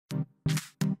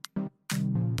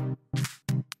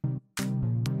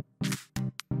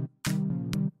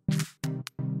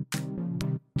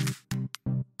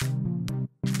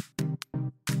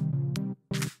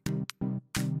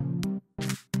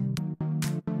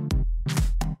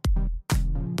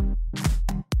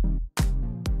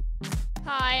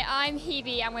I'm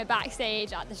Hebe and we're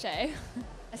backstage at the show.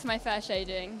 It's my first show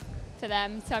doing for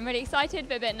them, so I'm really excited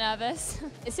but a bit nervous.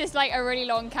 It's just like a really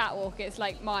long catwalk, it's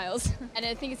like miles. And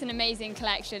I think it's an amazing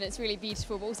collection. It's really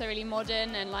beautiful but also really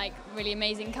modern and like really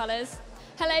amazing colours.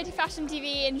 Hello to Fashion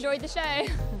TV, enjoyed the show.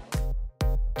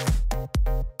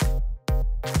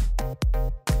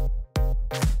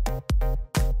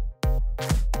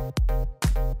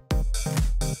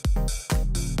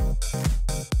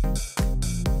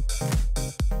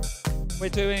 We're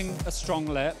doing a strong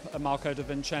lip, a Marco de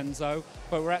Vincenzo,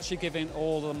 but we're actually giving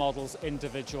all the models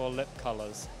individual lip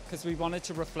colours because we wanted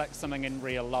to reflect something in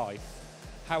real life.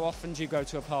 How often do you go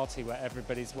to a party where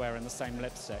everybody's wearing the same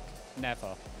lipstick?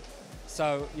 Never.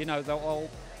 So, you know, they're all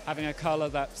having a colour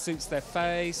that suits their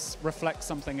face, reflects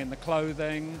something in the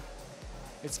clothing.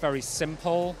 It's very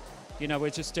simple. You know, we're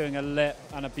just doing a lip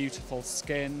and a beautiful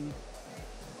skin.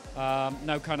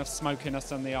 No kind of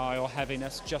smokiness on the eye or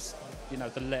heaviness, just, you know,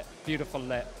 the lip, beautiful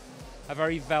lip. A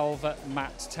very velvet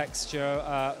matte texture,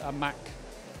 a MAC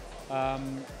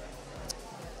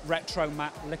retro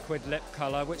matte liquid lip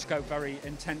colour, which go very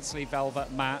intensely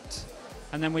velvet matte.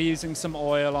 And then we're using some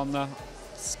oil on the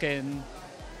skin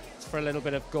for a little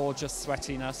bit of gorgeous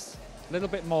sweatiness, a little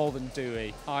bit more than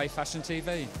dewy. Hi, Fashion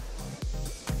TV.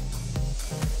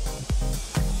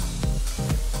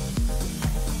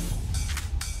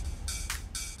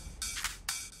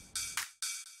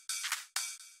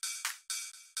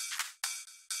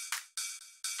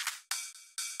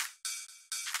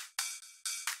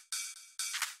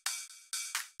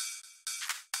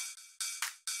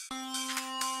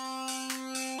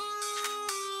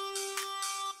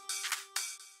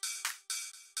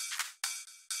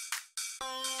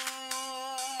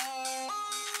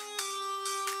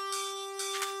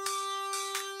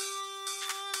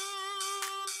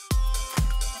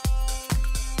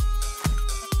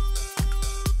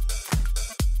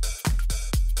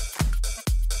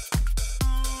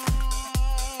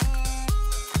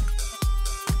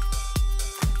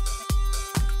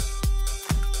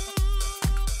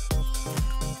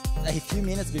 A few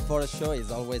minutes before a show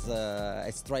is always a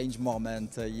strange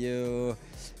moment.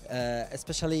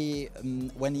 Especially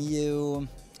when you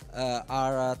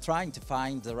are trying to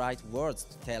find the right words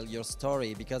to tell your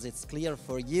story, because it's clear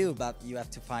for you, but you have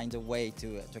to find a way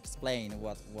to explain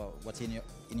what's in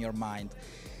your mind.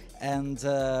 And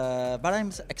but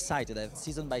I'm excited that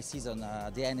season by season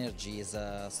the energy is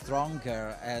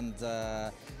stronger, and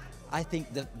I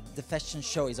think the fashion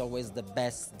show is always the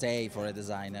best day for a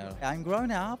designer. I'm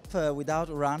growing up without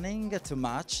running too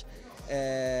much.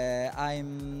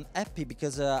 I'm happy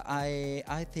because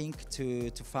I think to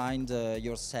find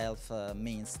yourself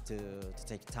means to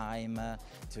take time,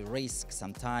 to risk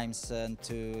sometimes, and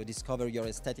to discover your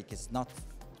aesthetic is not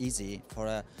easy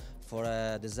for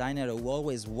a designer who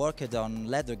always worked on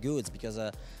leather goods, because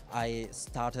I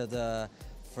started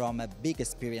from a big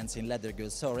experience in leather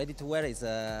goods. So ready to wear is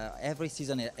every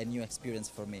season a new experience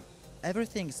for me.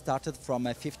 Everything started from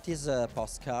a 50s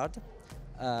postcard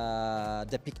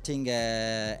depicting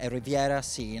a Riviera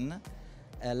scene,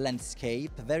 a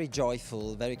landscape, very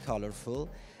joyful, very colorful.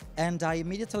 And I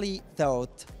immediately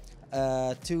thought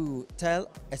to tell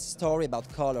a story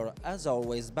about color, as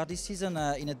always, but this season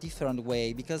in a different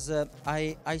way, because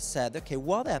I said, okay,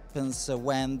 what happens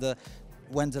when the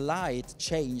light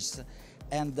changes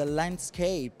and the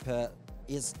landscape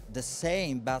is the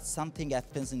same, but something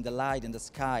happens in the light, in the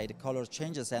sky, the color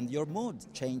changes and your mood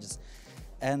changes.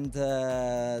 And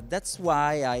that's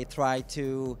why I try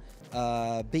to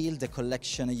build a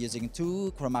collection using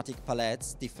two chromatic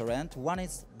palettes, different. One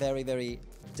is very, very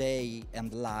day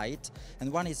and light,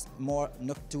 and one is more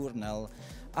nocturnal.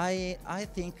 I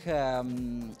think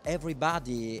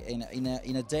everybody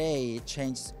in a day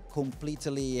changes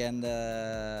completely, and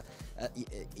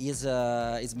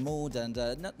his mood, and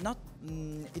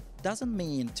it doesn't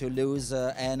mean to lose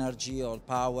energy or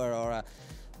power, or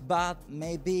but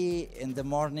maybe in the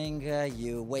morning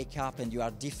you wake up and you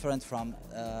are different from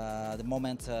the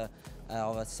moment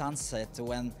of a sunset,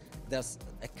 when there's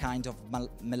a kind of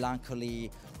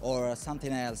melancholy or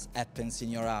something else happens in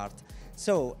your art.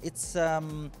 So it's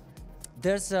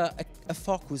there's a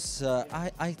focus,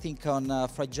 I think, on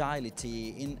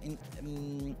fragility.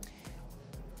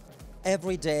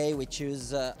 Every day we choose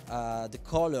the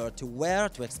color to wear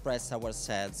to express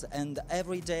ourselves, and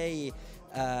every day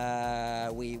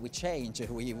we change.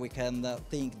 We can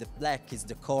think that black is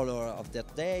the color of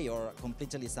that day, or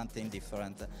completely something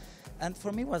different. And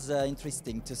for me it was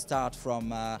interesting to start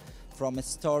from a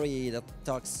story that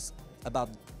talks about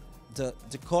the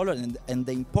color and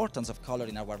the importance of color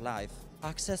in our life.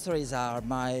 Accessories are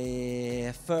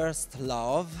my first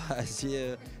love, as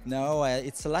you know.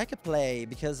 It's like a play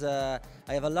because I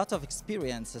have a lot of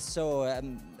experience, so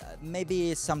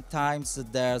maybe sometimes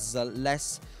there's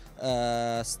less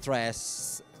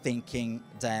stress thinking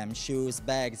them. Shoes,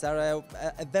 bags are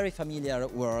a very familiar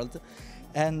world.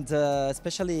 And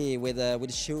especially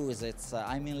with shoes,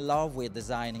 I'm in love with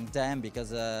designing them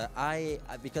because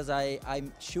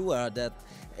I'm sure that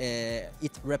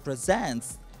it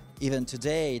represents even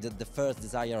today the first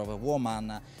desire of a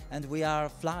woman, and we are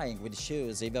flying with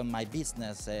shoes. Even my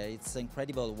business, it's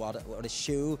incredible what a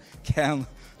shoe can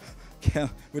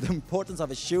with the importance of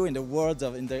a shoe in the world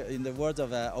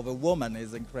of a woman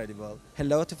is incredible.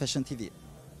 Hello to Fashion TV.